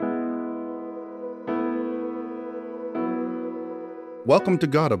Welcome to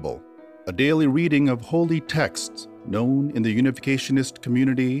Godable, a daily reading of holy texts known in the Unificationist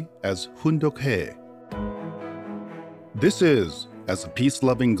community as Hundokhae. This is, as a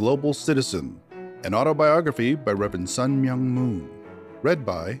peace-loving global citizen, an autobiography by Reverend Sun Myung Moon, read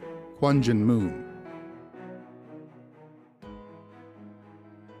by Kwon-jin Moon.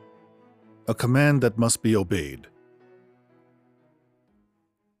 A command that must be obeyed.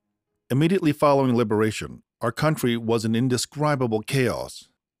 Immediately following liberation, our country was in indescribable chaos.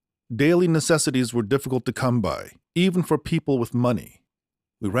 Daily necessities were difficult to come by, even for people with money.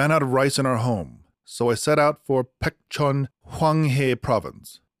 We ran out of rice in our home, so I set out for Pekchon, Hwanghae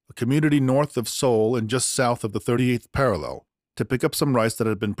Province, a community north of Seoul and just south of the 38th parallel, to pick up some rice that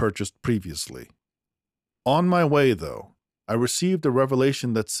had been purchased previously. On my way, though, I received a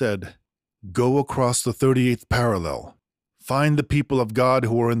revelation that said, "Go across the 38th parallel. Find the people of God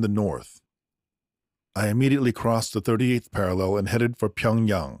who are in the north." I immediately crossed the 38th parallel and headed for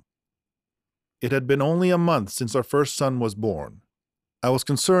Pyongyang. It had been only a month since our first son was born. I was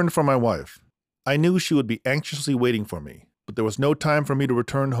concerned for my wife. I knew she would be anxiously waiting for me, but there was no time for me to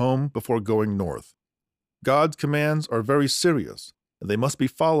return home before going north. God's commands are very serious, and they must be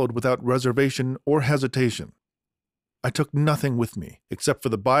followed without reservation or hesitation. I took nothing with me except for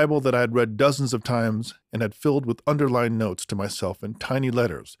the Bible that I had read dozens of times and had filled with underlined notes to myself in tiny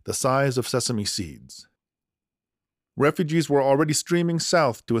letters the size of sesame seeds. Refugees were already streaming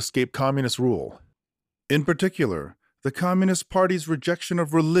south to escape communist rule. In particular, the Communist Party's rejection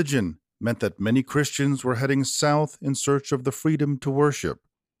of religion meant that many Christians were heading south in search of the freedom to worship.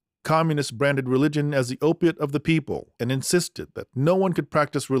 Communists branded religion as the opiate of the people and insisted that no one could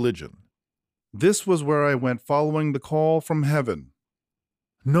practice religion. This was where I went following the call from heaven.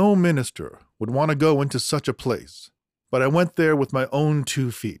 No minister would want to go into such a place, but I went there with my own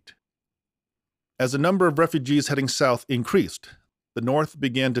 2 feet. As the number of refugees heading south increased, the North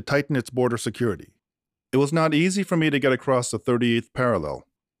began to tighten its border security. It was not easy for me to get across the 38th parallel.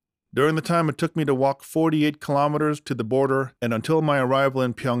 During the time it took me to walk 48 kilometers to the border and until my arrival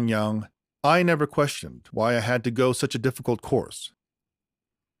in Pyongyang, I never questioned why I had to go such a difficult course.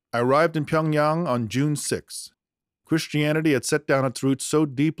 I arrived in Pyongyang on June 6. Christianity had set down its roots so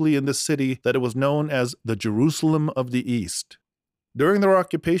deeply in the city that it was known as the Jerusalem of the East. During their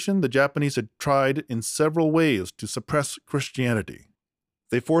occupation, the Japanese had tried in several ways to suppress Christianity.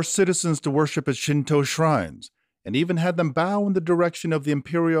 They forced citizens to worship at Shinto shrines, and even had them bow in the direction of the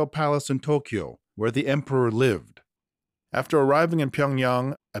Imperial Palace in Tokyo, where the emperor lived. After arriving in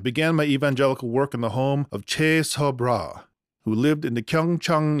Pyongyang, I began my evangelical work in the home of Chae So-bra, who lived in the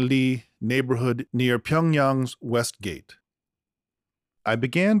Gyeongchang-li neighborhood near Pyongyang's West Gate. I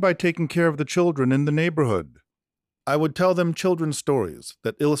began by taking care of the children in the neighborhood. I would tell them children's stories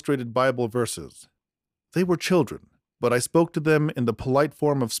that illustrated Bible verses. They were children, but I spoke to them in the polite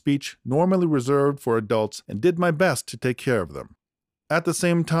form of speech normally reserved for adults and did my best to take care of them. At the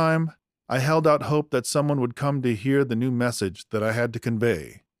same time, I held out hope that someone would come to hear the new message that I had to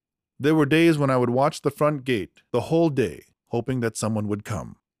convey. There were days when I would watch the front gate the whole day, hoping that someone would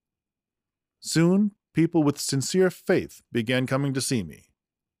come. Soon, people with sincere faith began coming to see me.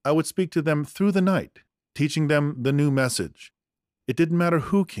 I would speak to them through the night, teaching them the new message. It didn't matter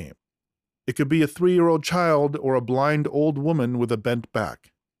who came. It could be a 3-year-old child or a blind old woman with a bent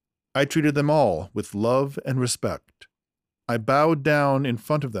back. I treated them all with love and respect. I bowed down in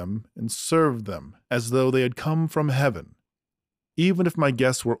front of them and served them as though they had come from heaven. Even if my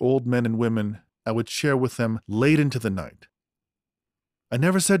guests were old men and women, I would share with them late into the night. I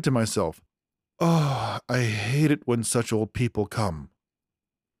never said to myself, "Oh, I hate it when such old people come."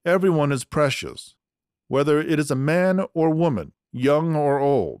 Everyone is precious. Whether it is a man or woman, young or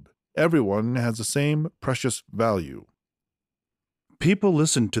old, everyone has the same precious value. People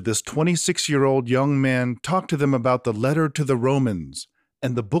listened to this 26-year-old young man talk to them about the letter to the Romans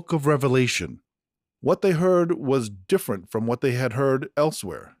and the book of Revelation. What they heard was different from what they had heard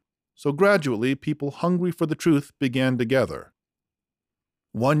elsewhere, so gradually people hungry for the truth began to gather.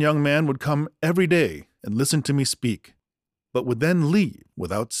 One young man would come every day and listen to me speak, but would then leave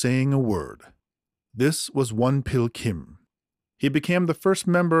without saying a word. This was Won-pil Kim. He became the first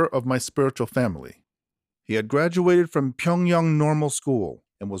member of my spiritual family. He had graduated from Pyongyang Normal School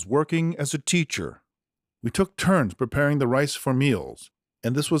and was working as a teacher. We took turns preparing the rice for meals,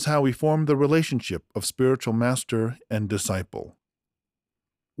 and this was how we formed the relationship of spiritual master and disciple.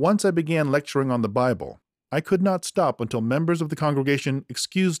 Once I began lecturing on the Bible, I could not stop until members of the congregation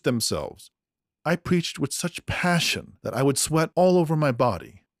excused themselves. I preached with such passion that I would sweat all over my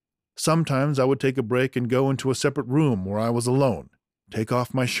body. Sometimes I would take a break and go into a separate room where I was alone, take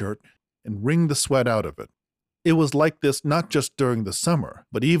off my shirt, and wring the sweat out of it. It was like this not just during the summer,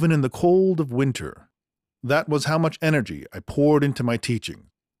 but even in the cold of winter. That was how much energy I poured into my teaching.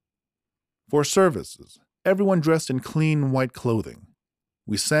 For services, everyone dressed in clean white clothing.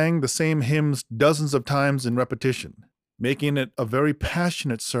 We sang the same hymns dozens of times in repetition, making it a very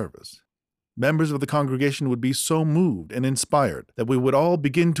passionate service. Members of the congregation would be so moved and inspired that we would all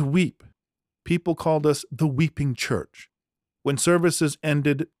begin to weep. People called us the Weeping Church. When services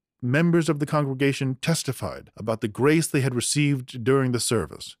ended, members of the congregation testified about the grace they had received during the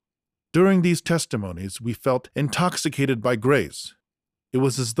service. During these testimonies, we felt intoxicated by grace. It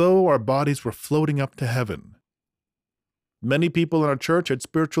was as though our bodies were floating up to heaven. Many people in our church had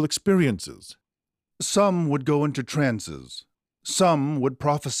spiritual experiences. Some would go into trances. Some would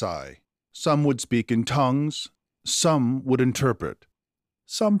prophesy. Some would speak in tongues. Some would interpret.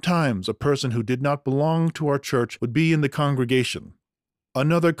 Sometimes a person who did not belong to our church would be in the congregation.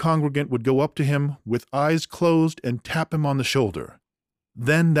 Another congregant would go up to him with eyes closed and tap him on the shoulder.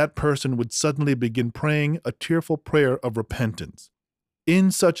 Then that person would suddenly begin praying a tearful prayer of repentance.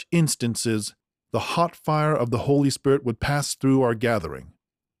 In such instances, the hot fire of the Holy Spirit would pass through our gathering.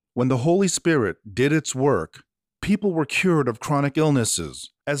 When the Holy Spirit did its work, people were cured of chronic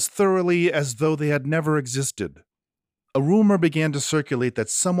illnesses as thoroughly as though they had never existed. A rumor began to circulate that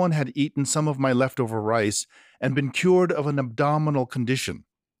someone had eaten some of my leftover rice and been cured of an abdominal condition.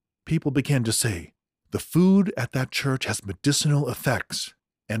 People began to say, "The food at that church has medicinal effects,"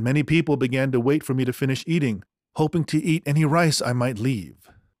 and many people began to wait for me to finish eating, hoping to eat any rice I might leave.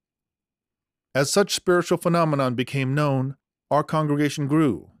 As such spiritual phenomenon became known, our congregation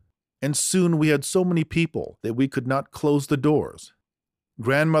grew, and soon we had so many people that we could not close the doors.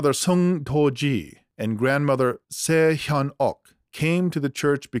 Grandmother Sung Do-ji and grandmother Se Hyun-ok came to the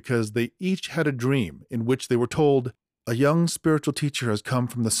church because they each had a dream in which they were told, "A young spiritual teacher has come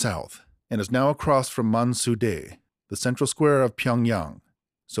from the south and is now across from Mansudae, the central square of Pyongyang,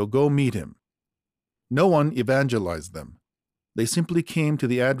 so go meet him." No one evangelized them. They simply came to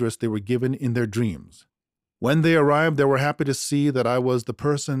the address they were given in their dreams. When they arrived, they were happy to see that I was the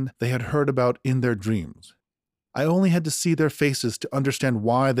person they had heard about in their dreams. I only had to see their faces to understand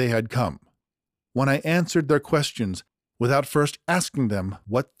why they had come. When I answered their questions without first asking them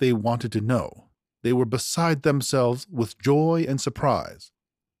what they wanted to know, they were beside themselves with joy and surprise.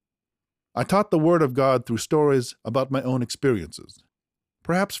 I taught the Word of God through stories about my own experiences.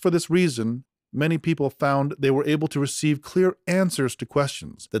 Perhaps for this reason, many people found they were able to receive clear answers to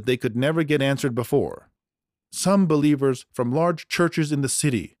questions that they could never get answered before. Some believers from large churches in the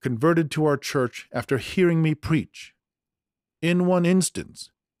city converted to our church after hearing me preach. In one instance,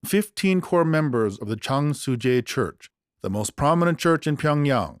 15 core members of the Changsu-jae Church, the most prominent church in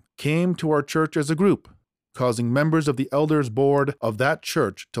Pyongyang, came to our church as a group, causing members of the elders board of that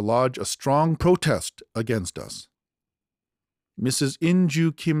church to lodge a strong protest against us. Mrs.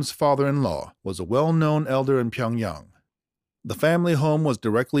 In-ju Kim's father-in-law was a well-known elder in Pyongyang. The family home was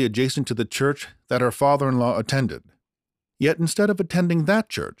directly adjacent to the church that her father-in-law attended. Yet instead of attending that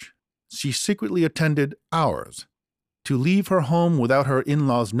church, she secretly attended ours. To leave her home without her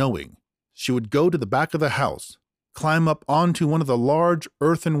in-laws knowing, she would go to the back of the house, climb up onto one of the large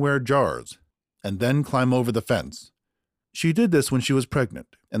earthenware jars, and then climb over the fence. She did this when she was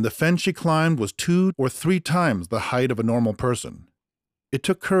pregnant, and the fence she climbed was 2 or 3 times the height of a normal person. It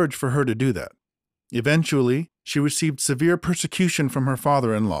took courage for her to do that. Eventually, she received severe persecution from her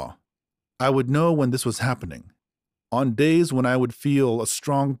father-in-law. I would know when this was happening. On days when I would feel a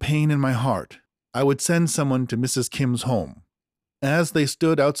strong pain in my heart, I would send someone to Mrs. Kim's home. As they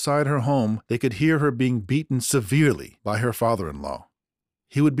stood outside her home, they could hear her being beaten severely by her father-in-law.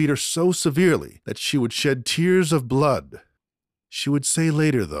 He would beat her so severely that she would shed tears of blood. She would say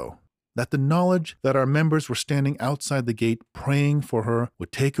later, though, that the knowledge that our members were standing outside the gate praying for her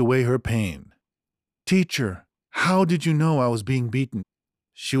would take away her pain. "Teacher, how did you know I was being beaten?"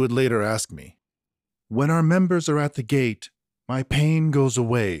 she would later ask me. "When our members are at the gate, my pain goes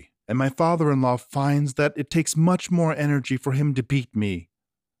away, and my father-in-law finds that it takes much more energy for him to beat me.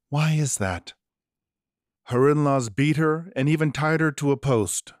 Why is that?" Her in-laws beat her and even tied her to a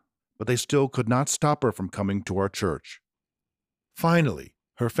post, but they still could not stop her from coming to our church. Finally,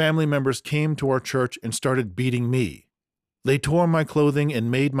 her family members came to our church and started beating me. They tore my clothing and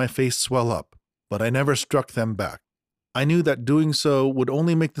made my face swell up, but I never struck them back. I knew that doing so would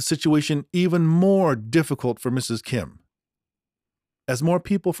only make the situation even more difficult for Mrs. Kim. As more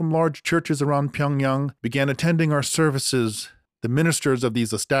people from large churches around Pyongyang began attending our services, the ministers of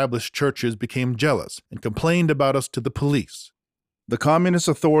these established churches became jealous and complained about us to the police. The communist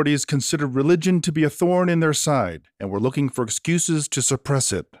authorities considered religion to be a thorn in their side and were looking for excuses to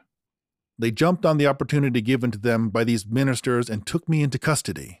suppress it. They jumped on the opportunity given to them by these ministers and took me into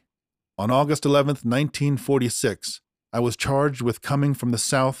custody. On August 11th, 1946, I was charged with coming from the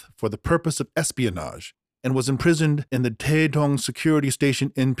south for the purpose of espionage and was imprisoned in the Taedong security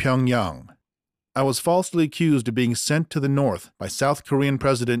station in Pyongyang. I was falsely accused of being sent to the north by South Korean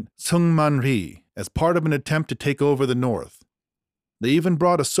President Syngman Rhee as part of an attempt to take over the north. They even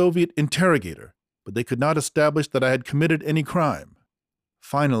brought a Soviet interrogator, but they could not establish that I had committed any crime.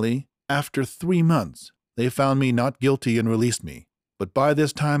 Finally, after 3 months, they found me not guilty and released me, but by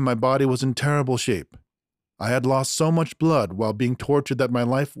this time my body was in terrible shape. I had lost so much blood while being tortured that my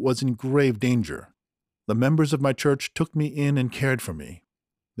life was in grave danger. The members of my church took me in and cared for me.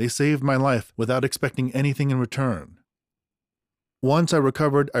 They saved my life without expecting anything in return. Once I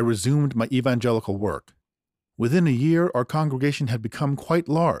recovered, I resumed my evangelical work. Within a year, our congregation had become quite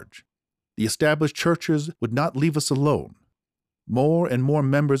large. The established churches would not leave us alone. More and more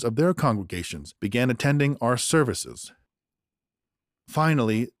members of their congregations began attending our services.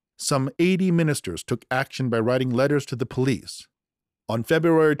 Finally, some 80 ministers took action by writing letters to the police. On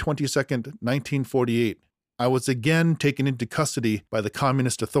February 22, 1948, I was again taken into custody by the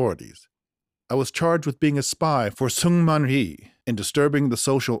communist authorities. I was charged with being a spy for Syngman Rhee and disturbing the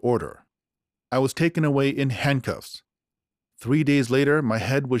social order. I was taken away in handcuffs. 3 days later, my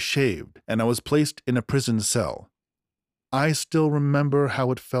head was shaved and I was placed in a prison cell. I still remember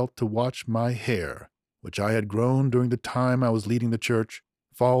how it felt to watch my hair, which I had grown during the time I was leading the church,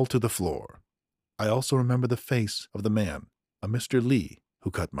 fall to the floor. I also remember the face of the man, a Mr. Lee, who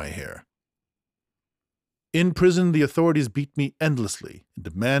cut my hair. In prison, the authorities beat me endlessly and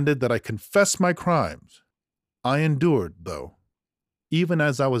demanded that I confess my crimes. I endured, though. Even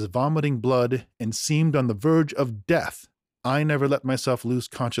as I was vomiting blood and seemed on the verge of death, I never let myself lose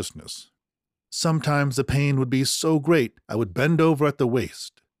consciousness. Sometimes the pain would be so great I would bend over at the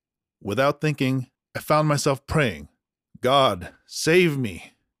waist. Without thinking, I found myself praying, "God, save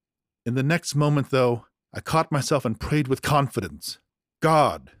me." In the next moment, though, I caught myself and prayed with confidence,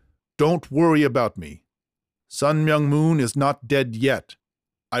 "God, don't worry about me. Sun Myung Moon is not dead yet.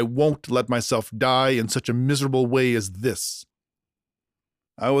 I won't let myself die in such a miserable way as this."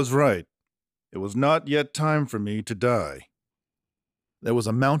 I was right. It was not yet time for me to die. There was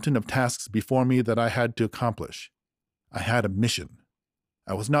a mountain of tasks before me that I had to accomplish. I had a mission.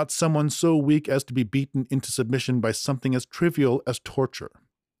 I was not someone so weak as to be beaten into submission by something as trivial as torture.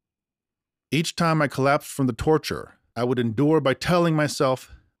 Each time I collapsed from the torture, I would endure by telling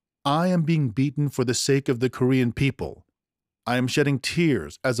myself, I am being beaten for the sake of the Korean people. I am shedding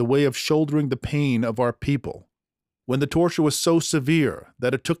tears as a way of shouldering the pain of our people. When the torture was so severe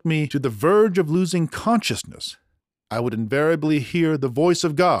that it took me to the verge of losing consciousness, I would invariably hear the voice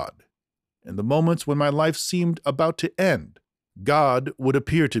of God. In the moments when my life seemed about to end, God would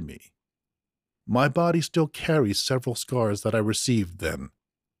appear to me. My body still carries several scars that I received then.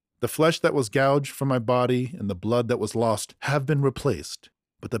 The flesh that was gouged from my body and the blood that was lost have been replaced,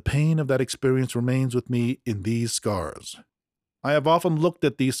 but the pain of that experience remains with me in these scars. I have often looked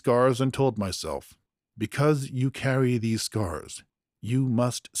at these scars and told myself, because you carry these scars, you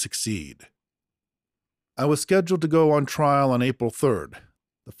must succeed. I was scheduled to go on trial on April 3rd,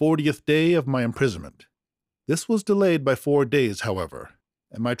 the 40th day of my imprisonment. This was delayed by 4 days, however,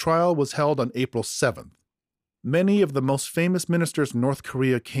 and my trial was held on April 7th. Many of the most famous ministers in North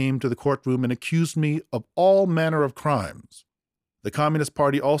Korea came to the courtroom and accused me of all manner of crimes. The Communist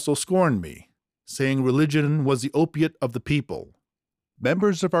Party also scorned me, saying religion was the opiate of the people.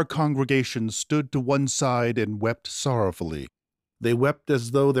 Members of our congregation stood to one side and wept sorrowfully. They wept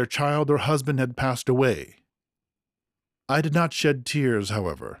as though their child or husband had passed away. I did not shed tears,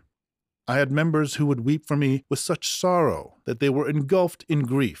 however. I had members who would weep for me with such sorrow that they were engulfed in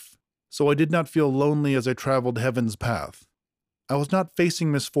grief, so I did not feel lonely as I traveled heaven's path. I was not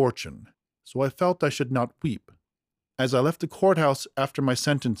facing misfortune, so I felt I should not weep. As I left the courthouse after my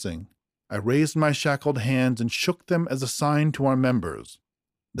sentencing, I raised my shackled hands and shook them as a sign to our members.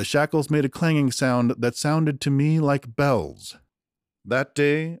 The shackles made a clanging sound that sounded to me like bells. That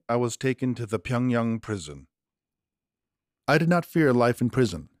day, I was taken to the Pyongyang prison. I did not fear life in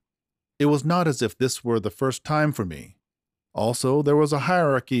prison. It was not as if this were the first time for me. Also, there was a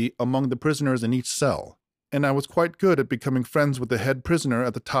hierarchy among the prisoners in each cell, and I was quite good at becoming friends with the head prisoner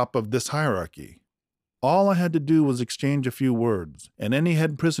at the top of this hierarchy. All I had to do was exchange a few words, and any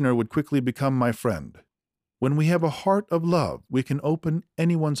head prisoner would quickly become my friend. When we have a heart of love, we can open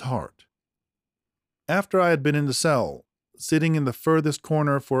anyone's heart. After I had been in the cell, sitting in the furthest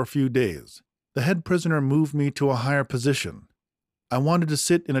corner for a few days, the head prisoner moved me to a higher position. I wanted to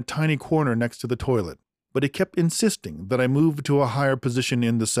sit in a tiny corner next to the toilet, but he kept insisting that I move to a higher position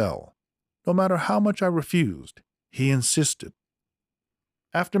in the cell. No matter how much I refused, he insisted.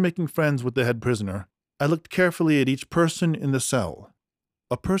 After making friends with the head prisoner, I looked carefully at each person in the cell.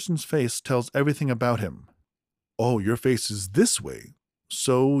 A person's face tells everything about him. Oh, your face is this way,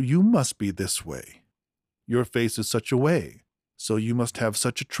 so you must be this way. Your face is such a way, so you must have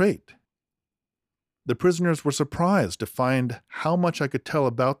such a trait. The prisoners were surprised to find how much I could tell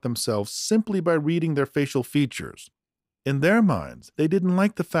about themselves simply by reading their facial features. In their minds, they didn't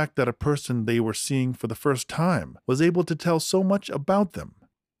like the fact that a person they were seeing for the first time was able to tell so much about them,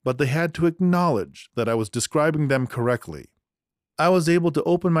 but they had to acknowledge that I was describing them correctly. I was able to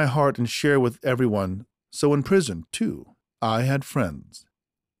open my heart and share with everyone, so in prison, too, I had friends.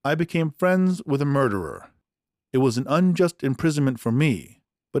 I became friends with a murderer. It was an unjust imprisonment for me,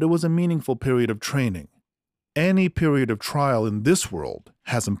 but it was a meaningful period of training. Any period of trial in this world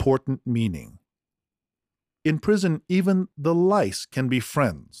has important meaning. In prison, even the lice can be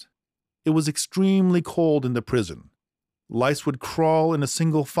friends. It was extremely cold in the prison. Lice would crawl in a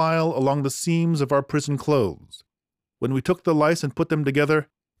single file along the seams of our prison clothes. When we took the lice and put them together,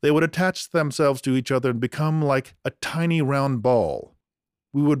 they would attach themselves to each other and become like a tiny round ball.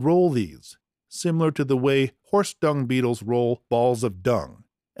 We would roll these, similar to the way horse dung beetles roll balls of dung,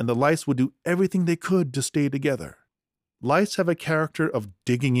 and the lice would do everything they could to stay together. Lice have a character of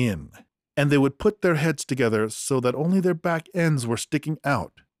digging in, and they would put their heads together so that only their back ends were sticking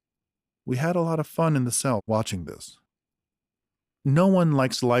out. We had a lot of fun in the cell watching this. No one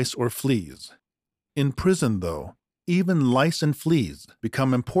likes lice or fleas. In prison, though, even lice and fleas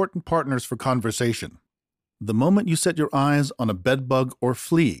become important partners for conversation. The moment you set your eyes on a bedbug or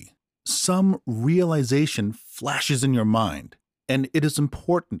flea, some realization flashes in your mind, and it is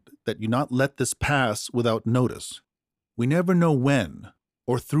important that you not let this pass without notice. We never know when,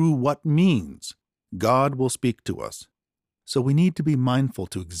 or through what means, God will speak to us. So we need to be mindful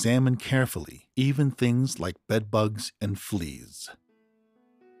to examine carefully even things like bedbugs and fleas.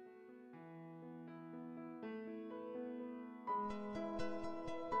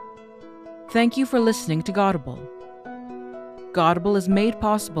 Thank you for listening to Godible. Godible is made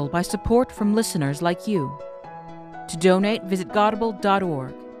possible by support from listeners like you. To donate, visit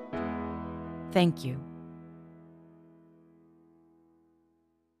godible.org. Thank you.